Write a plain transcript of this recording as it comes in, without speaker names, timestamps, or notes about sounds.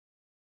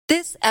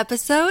This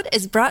episode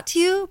is brought to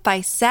you by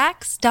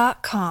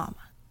Sax.com.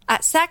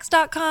 At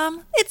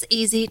Sax.com, it's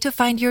easy to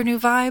find your new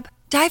vibe.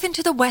 Dive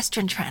into the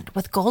Western trend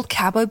with gold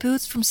cowboy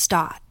boots from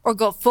Stott, or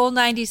go full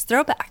 90s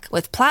throwback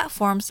with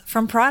platforms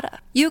from Prada.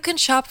 You can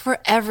shop for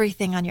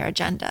everything on your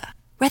agenda,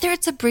 whether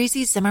it's a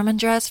breezy Zimmermann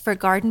dress for a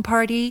garden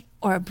party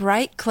or a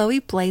bright Chloe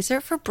blazer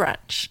for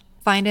brunch.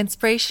 Find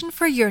inspiration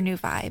for your new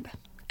vibe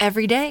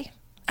every day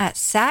at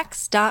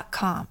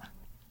Sax.com.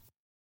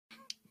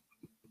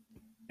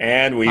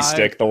 And we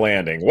stick the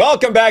landing.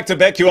 Welcome back to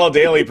BetQL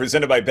Daily,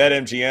 presented by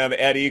BetMGM.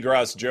 Ed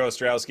Egros, Joe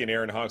Ostrowski, and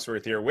Aaron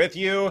Hawksworth here with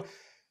you.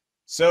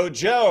 So,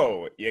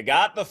 Joe, you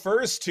got the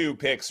first two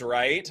picks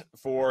right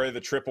for the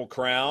Triple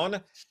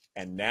Crown,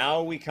 and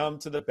now we come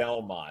to the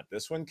Belmont.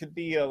 This one could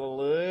be a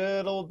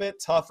little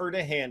bit tougher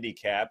to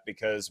handicap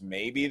because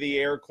maybe the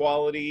air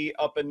quality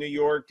up in New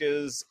York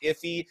is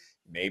iffy.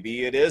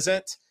 Maybe it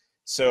isn't.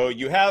 So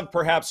you have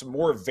perhaps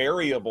more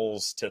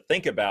variables to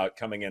think about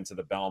coming into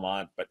the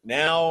Belmont, but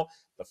now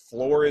the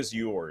floor is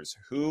yours.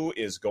 Who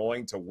is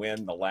going to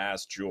win the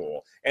last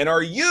jewel? And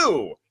are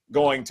you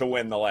going to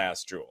win the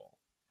last jewel?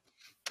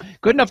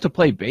 Good enough to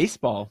play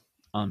baseball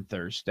on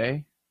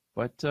Thursday,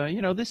 but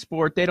this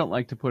sport, they don't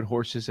like to put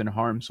horses in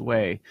harm's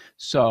way.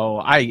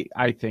 So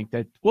I think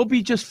that we'll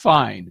be just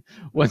fine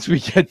once we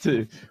get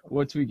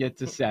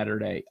to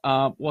Saturday.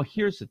 Well,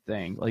 here's the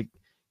thing.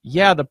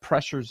 The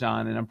pressure's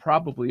on, and I'm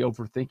probably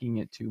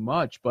overthinking it too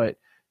much, but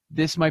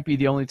this might be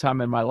the only time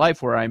in my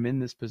life where I'm in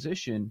this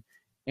position.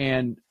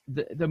 And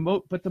the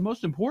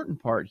most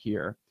important part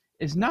here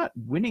is not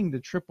winning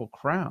the Triple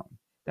Crown.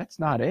 That's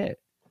not it.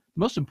 The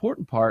most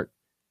important part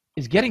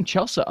is getting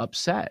Chelsea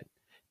upset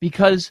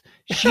because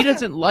she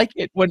doesn't like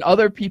it when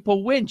other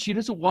people win. She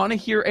doesn't want to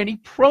hear any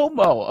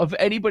promo of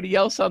anybody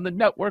else on the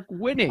network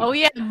winning. Oh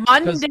yeah,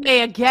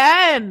 Monday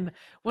again.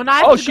 When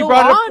I have to she go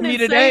brought it up on to me and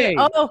today. say,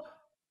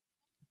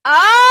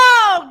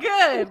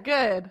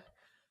 good.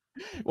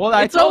 Well,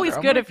 it's always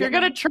good if you're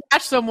going to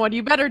trash someone,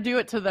 you better do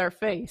it to their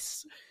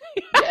face.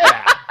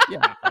 Yeah.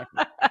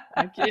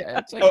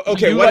 It's like,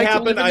 okay, what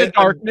happened? In the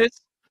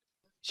darkness.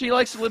 She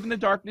likes to live in the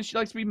darkness. She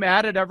likes to be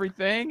mad at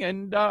everything,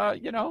 and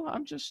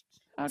I'm just.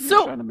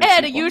 So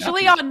Ed,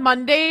 usually on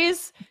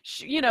Mondays,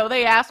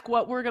 they ask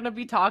what we're going to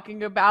be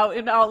talking about,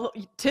 and I'll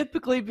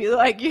typically be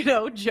like,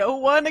 Joe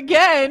won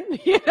again.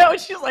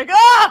 She's like,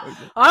 I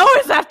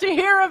always have to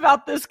hear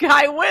about this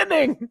guy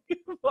winning.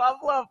 Blah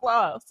blah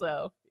blah.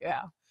 So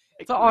yeah,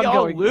 it's all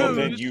ongoing. Well,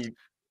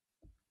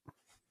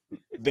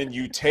 then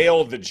you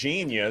tail the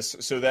genius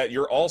so that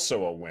you're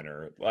also a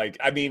winner.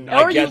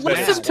 Or you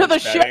listen to the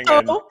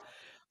show.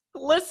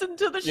 Listen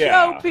to the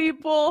show,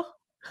 people.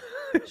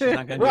 She's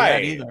not going to do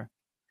that either.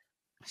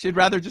 She'd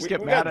rather just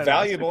get mad at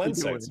valuable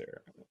insights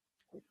here.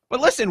 But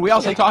listen, we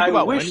also talk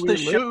about wish when the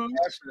we show lose.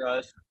 after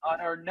us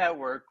on our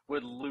network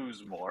would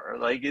lose more.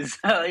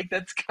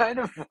 That's kind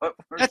of what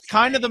we're That's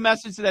saying. kind of the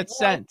message that's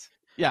sent.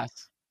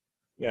 Yes.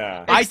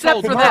 Yeah. I Except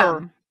told for her,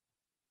 them.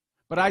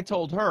 but I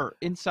told her,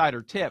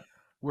 insider tip,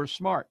 we're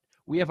smart.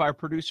 We have our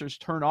producers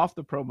turn off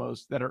the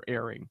promos that are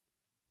airing.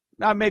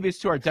 Now, maybe it's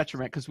to our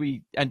detriment because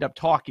we end up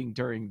talking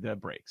during the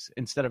breaks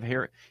instead of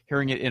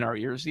hearing it in our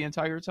ears the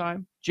entire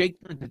time. Jake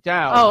turned it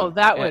down. Oh,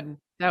 that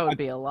would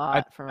be a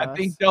lot for us. I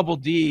think Double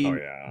D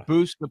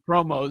boosts the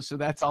promos, so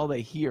that's all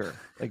they hear.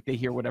 They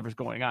hear whatever's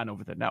going on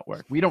over the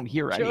network. We don't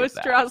hear any of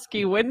that. Joe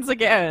Ostrowski wins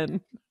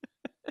again.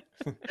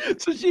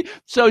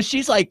 So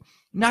she's like,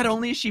 not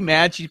only is she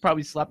mad, she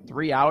probably slept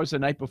 3 hours the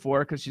night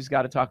before because she's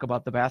got to talk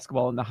about the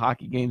basketball and the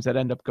hockey games that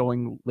end up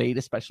going late,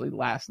 especially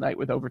last night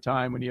with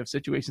overtime when you have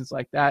situations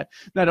like that.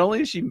 Not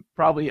only is she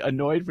probably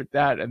annoyed with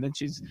that, and then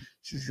she's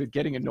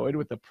getting annoyed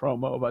with the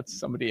promo about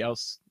somebody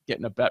else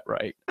getting a bet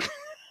right.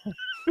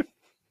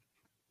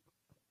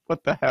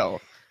 What the hell?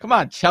 Come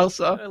on,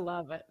 Chelsea. I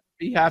love it.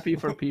 Be happy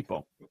for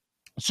people.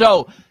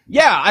 So,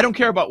 yeah, I don't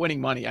care about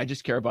winning money. I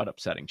just care about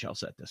upsetting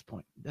Chelsea at this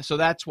point. So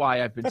that's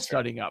why I've been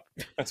studying up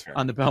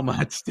on the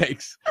Belmont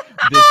Stakes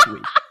this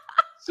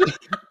week.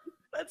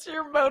 That's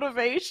your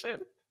motivation.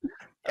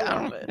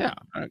 Yeah.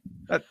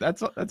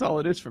 That's all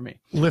it is for me.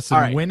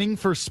 Listen, winning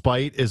for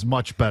spite is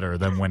much better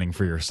than winning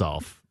for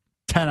yourself.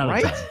 10 out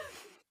of 10.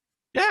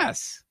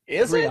 Yes.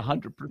 Is it?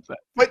 100%.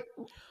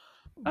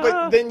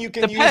 But then you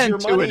can use your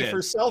money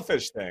for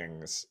selfish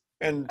things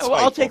and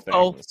I'll take things.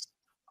 both.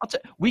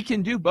 We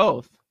can do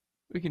both.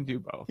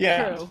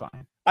 Yeah. That's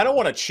fine. I don't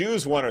want to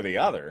choose one or the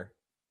other.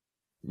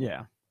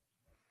 Yeah.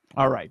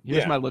 All right.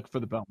 Here's my look for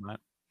the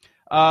Belmont.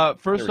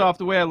 First off,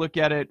 the way I look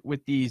at it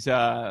with these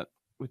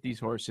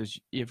horses,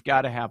 you've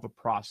got to have a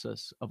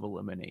process of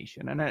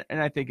elimination,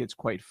 and I think it's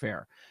quite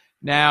fair.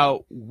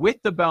 Now,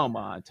 with the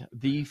Belmont,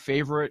 the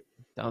favorite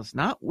does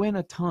not win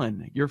a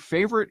ton. Your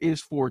favorite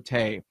is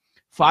Forte.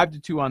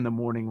 5-2 on the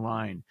morning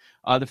line.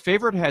 The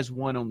favorite has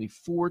won only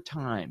 4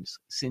 times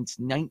since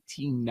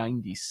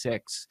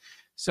 1996.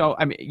 So,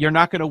 I mean, you're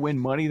not going to win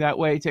money that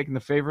way, taking the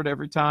favorite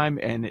every time,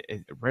 and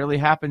it rarely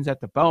happens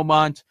at the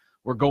Belmont.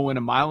 We're going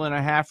 1.5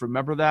 miles.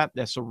 Remember that?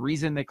 That's the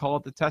reason they call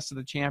it the Test of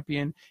the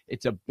Champion.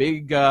 It's a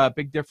big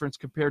difference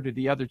compared to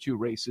the other two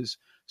races.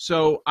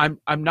 So I'm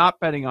not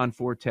betting on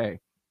Forte.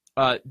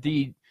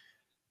 The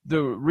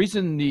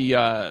reason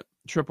the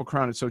Triple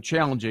Crown is so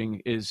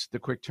challenging is the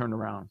quick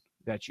turnaround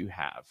that you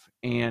have.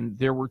 And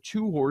there were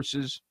 2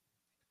 horses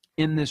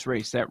in this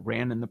race that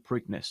ran in the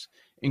Preakness,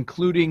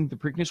 including the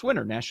Preakness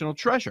winner, National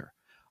Treasure.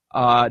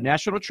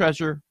 National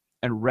Treasure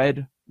and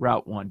Red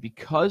Route 1.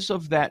 Because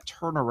of that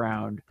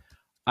turnaround,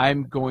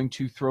 I'm going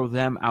to throw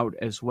them out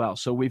as well.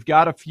 So we've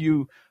got a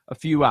few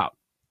out.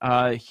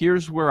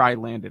 Here's where I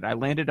landed. I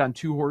landed on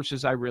 2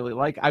 horses I really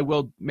like. I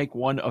will make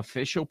one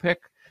official pick,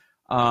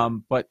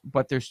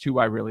 but there's 2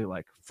 I really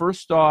like.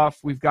 First off,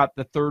 we've got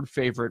the third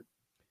favorite,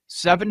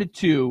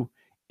 7-2,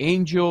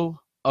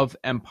 Angel of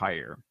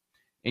Empire.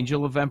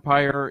 Angel of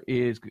Empire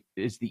is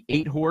the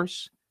 8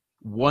 horse,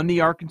 won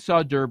the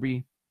Arkansas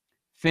Derby,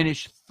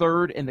 finished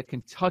 3rd in the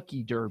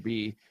Kentucky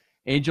Derby.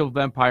 Angel of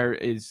Empire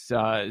is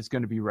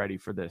going to be ready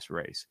for this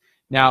race.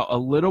 Now, a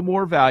little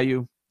more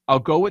value. I'll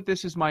go with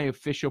this as my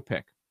official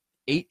pick,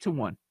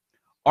 8-1.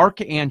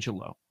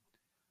 Arcangelo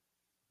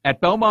at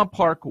Belmont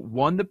Park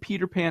won the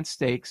Peter Pan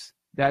Stakes.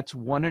 That's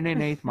 1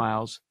 1/8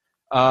 miles.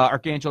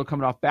 Arcangelo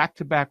coming off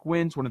back-to-back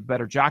wins, one of the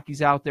better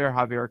jockeys out there,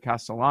 Javier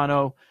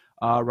Castellano,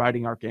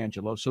 riding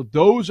Arcangelo. So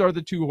those are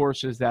the 2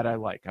 horses that I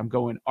like. I'm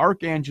going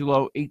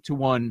Arcangelo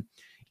 8-1,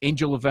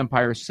 Angel of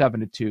Empire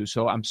 7-2.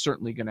 So I'm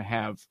certainly going to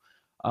have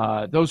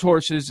those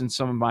horses and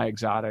some of my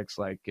exotics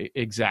like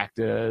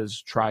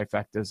exactas,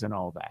 trifectas, and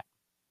all that.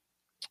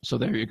 So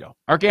there you go.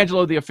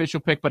 Arcangelo, the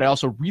official pick, but I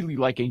also really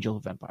like Angel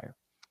of Empire.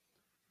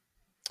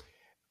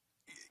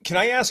 Can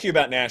I ask you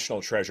about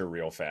National Treasure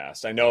real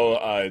fast? I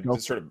know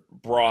this sort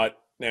of brought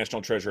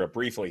National Treasure up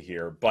briefly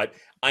here, but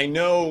I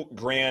know,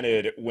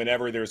 granted,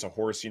 whenever there's a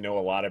horse you know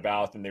a lot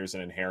about, then there's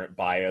an inherent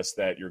bias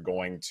that you're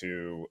going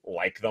to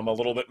like them a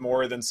little bit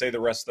more than, say, the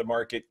rest of the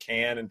market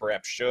can and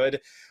perhaps should.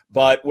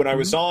 But when I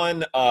was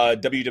on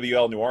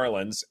WWL New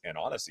Orleans and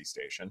Odyssey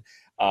Station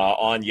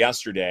on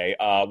yesterday,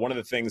 one of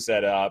the things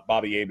that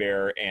Bobby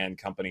Hebert and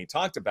company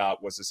talked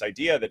about was this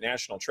idea that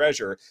National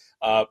Treasure,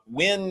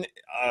 when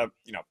it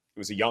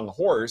was a young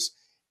horse,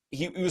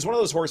 he was one of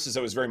those horses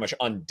that was very much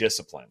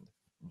undisciplined.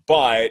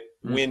 But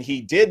when he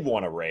did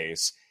want to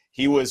race,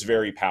 he was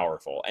very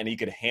powerful and he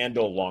could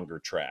handle longer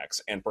tracks.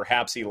 And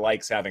perhaps he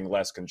likes having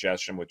less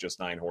congestion with just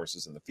 9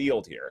 horses in the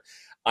field here.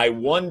 I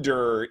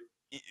wonder,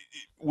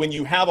 when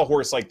you have a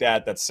horse like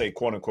that, that's, say,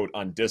 quote unquote,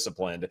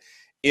 undisciplined,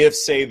 if,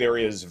 say, there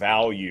is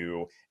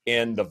value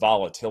in the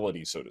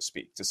volatility, so to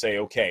speak, to say,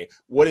 okay,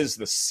 what is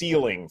the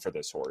ceiling for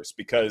this horse?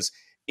 Because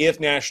if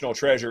National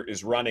Treasure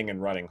is running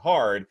and running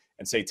hard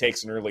and, say,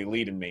 takes an early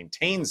lead and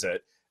maintains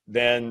it,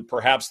 then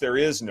perhaps there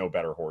is no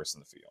better horse in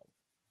the field.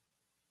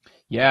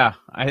 Yeah,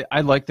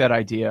 I like that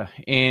idea.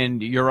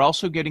 And you're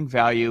also getting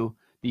value,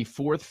 the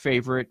 4th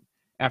favorite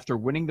after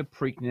winning the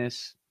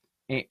Preakness,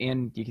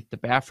 and you get the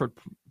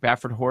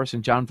Baffert horse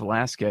and John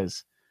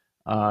Velasquez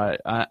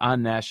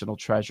on National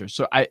Treasure.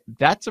 So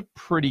that's a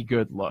pretty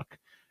good look.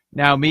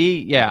 Now,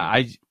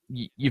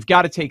 you've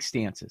got to take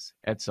stances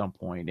at some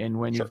point. And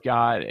when you've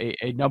got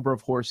a number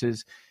of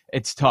horses,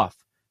 it's tough.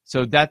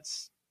 So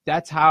that's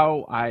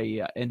how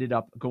I ended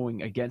up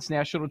going against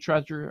National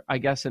Treasure, I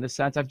guess, in a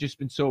sense. I've just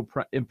been so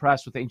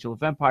impressed with Angel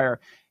of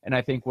Empire, and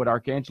I think what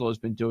Arcangelo has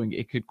been doing,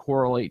 it could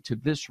correlate to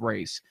this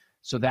race.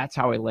 So that's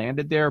how I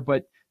landed there.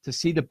 But to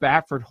see the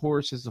Baffert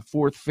horse as the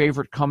 4th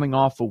favorite coming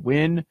off a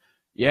win,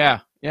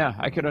 yeah,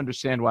 I could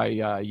understand why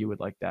you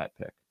would like that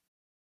pick.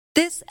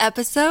 This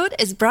episode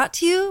is brought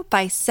to you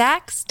by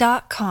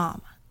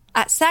Sax.com.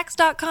 At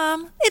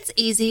Sax.com, it's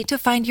easy to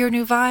find your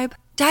new vibe.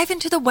 Dive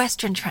into the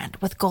Western trend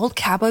with gold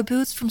cowboy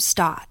boots from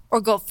Stott, or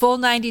go full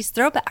 90s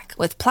throwback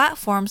with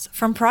platforms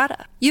from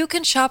Prada. You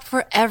can shop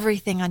for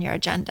everything on your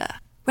agenda,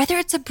 whether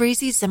it's a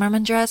breezy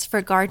Zimmermann dress for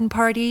a garden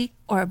party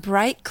or a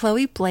bright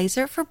Chloe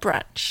blazer for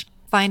brunch.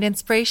 Find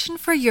inspiration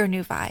for your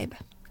new vibe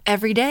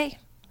every day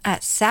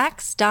at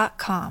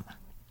Sax.com.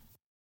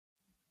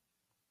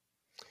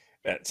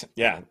 It's a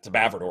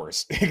Baffert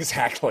horse.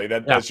 Exactly.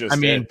 That's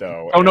just it,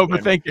 though. Don't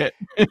overthink it.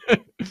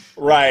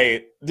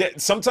 Right.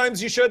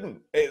 Sometimes you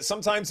shouldn't.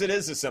 Sometimes it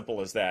is as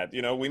simple as that.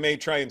 We may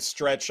try and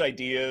stretch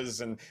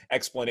ideas and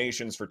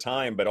explanations for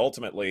time, but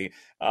ultimately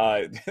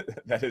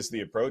that is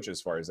the approach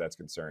as far as that's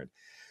concerned.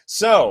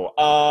 So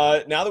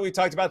now that we've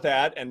talked about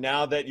that, and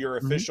now that your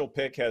official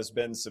pick has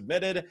been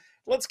submitted,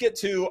 let's get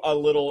to a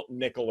little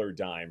nickel or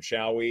dime,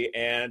 shall we?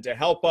 And to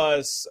help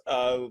us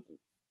on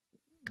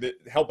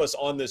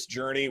this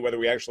journey, whether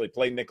we actually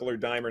play nickel or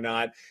dime or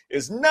not,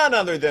 is none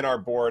other than our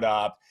board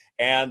op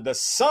and the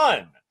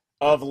son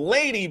of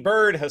Lady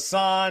Bird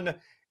Hassan.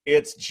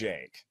 It's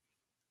Jake.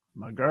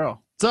 My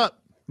girl. What's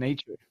up?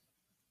 Nature.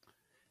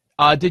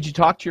 Did you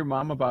talk to your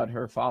mom about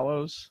her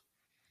follows?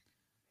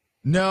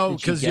 No,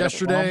 because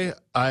yesterday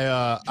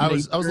I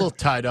was a little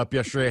tied up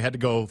yesterday. I had to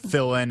go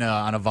fill in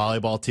on a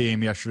volleyball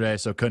team yesterday,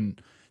 so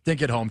didn't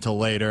get home till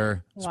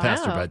later. It's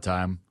past her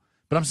bedtime.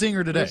 But I'm seeing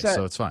her today,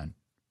 so it's fine.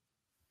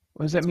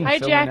 What does that mean? Hi,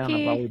 filling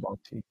Jackie. on a volleyball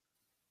team?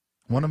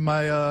 One of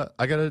my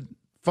I got a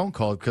phone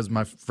call because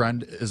my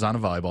friend is on a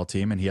volleyball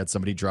team and he had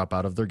somebody drop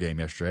out of their game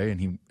yesterday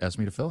and he asked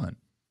me to fill in.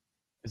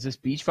 Is this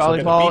beach So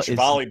volleyball? beach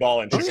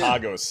volleyball in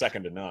Chicago is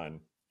second to none.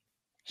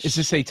 Is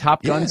this a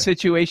Top Gun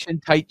situation?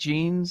 Tight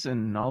jeans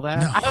and all that?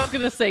 No. I was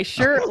gonna say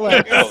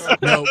shirtless.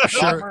 No,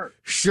 sure.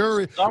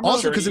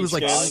 Also, because it was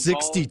like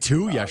Summer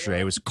 62 yesterday.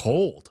 It was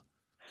cold.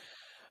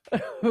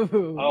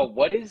 Oh,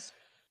 what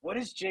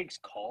is Jake's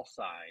call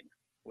sign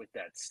with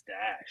that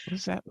stash? What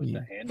does that with mean?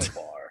 the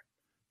handlebar?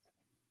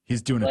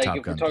 He's doing a Like Top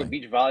if Gun we're talking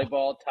thing. beach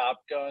volleyball, Top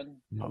Gun.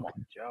 Come Okay.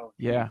 on, Joe.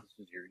 Yeah.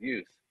 This is your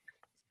youth.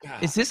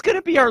 God. Is this going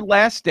to be our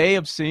last day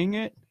of seeing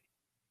it?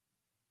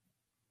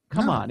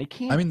 Come No. on, it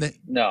can't. I mean,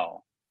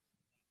 No.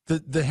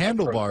 the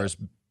handlebars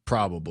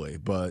probably,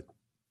 but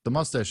the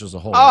mustache as a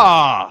whole,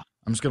 I'm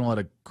I'm just going to let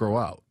it grow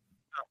out.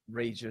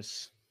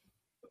 outrageous.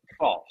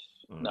 False.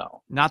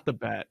 No. Not the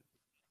bet.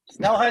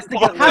 Snell has to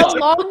get How looked.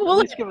 long will At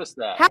least it? give us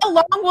that. How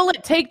long will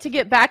it take to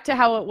get back to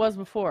how it was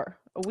before?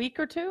 A week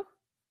or two?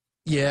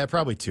 Yeah,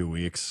 probably 2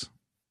 weeks.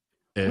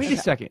 Wait a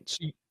second.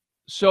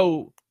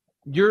 So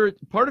your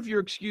part of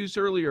your excuse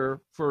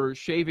earlier for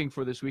shaving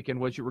for this weekend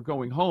was you were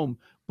going home,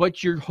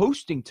 but you're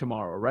hosting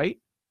tomorrow, right?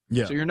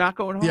 Yeah. So you're not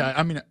going home? Yeah,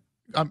 I mean,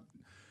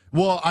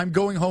 I'm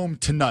going home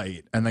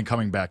tonight and then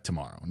coming back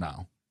tomorrow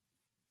now.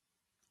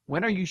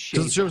 When are you Because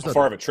shaving? it shows How that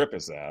far of a trip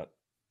is that?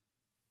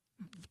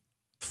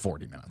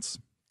 40 minutes,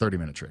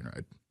 30-minute train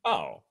ride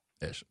Oh,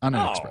 ish on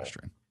an Oh. express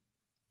train.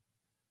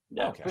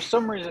 Yeah. Okay. For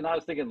some reason, I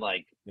was thinking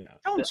like yeah.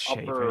 Don't the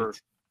shave upper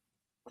it.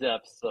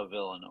 depths of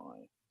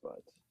Illinois,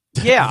 but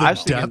Yeah, The I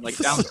was thinking like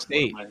depths.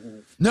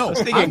 downstate. No, I was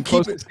thinking I'm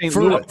close keeping to St.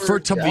 for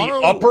Louis. tomorrow.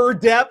 The upper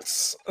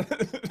depths.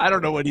 I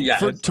don't know what he Yeah.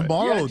 For said.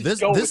 tomorrow, just this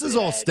go this with is it,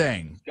 all Ed.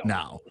 staying Just go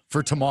now. with it.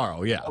 For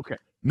tomorrow, yeah. Okay.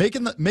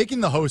 Making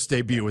the host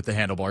debut with the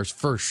handlebars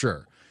for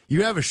sure.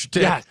 You have a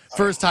shtick. Yes.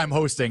 First time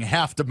hosting,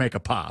 have to make a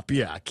pop.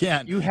 Yeah,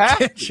 can't You have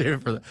can't to.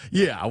 shave for that.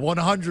 Yeah,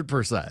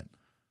 100%.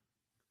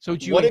 So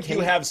do you What and if you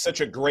Kate- have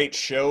such a great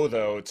show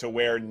though, to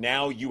where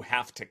now you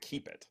have to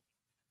keep it?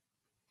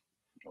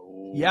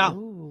 Yeah,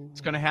 Ooh.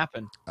 it's going to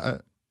happen.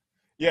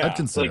 Yeah, I'd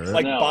consider it.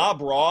 like No.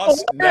 Bob Ross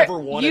Or never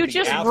wanted you the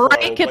just afro,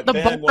 break at but the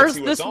then once bars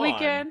he was this on,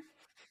 weekend.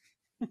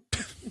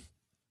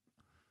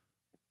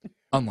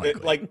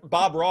 Unlikely. like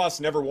Bob Ross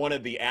never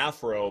wanted the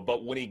afro,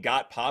 but when he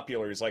got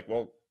popular, he's like,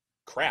 "Well,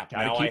 crap!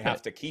 Gotta now I keep have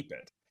it." to keep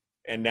it."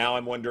 And now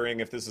I'm wondering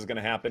if this is going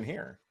to happen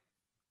here.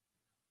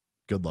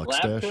 Good luck,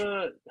 Stash.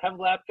 Have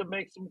Lapka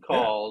make some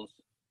calls,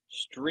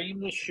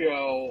 stream the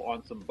show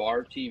on some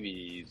bar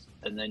TVs,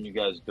 and then you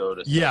guys go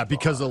to Yeah, some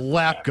because bar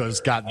Lapka's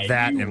after, got and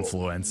that you will,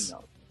 influence. you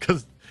know.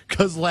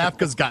 Because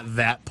Lapka's got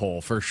that pull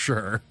for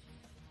sure.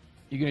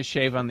 You're going to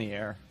shave on the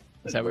air.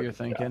 Is that what you're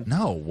thinking?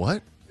 No,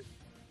 what?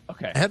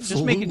 Okay.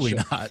 Absolutely just making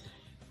sure. not.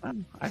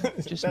 I'm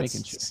just That's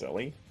making sure.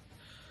 silly.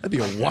 That'd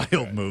be a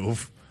wild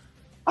move.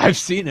 I've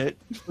seen it.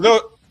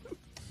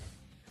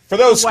 For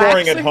those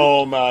scoring at Waxing?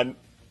 home,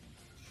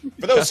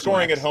 for those Just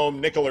scoring wax. at home,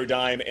 nickel or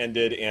dime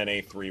ended in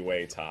a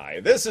three-way tie.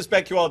 This is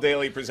BetQL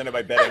Daily, presented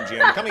by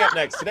BetMGM. Coming up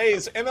next,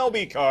 today's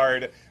MLB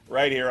card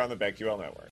right here on the BetQL Network.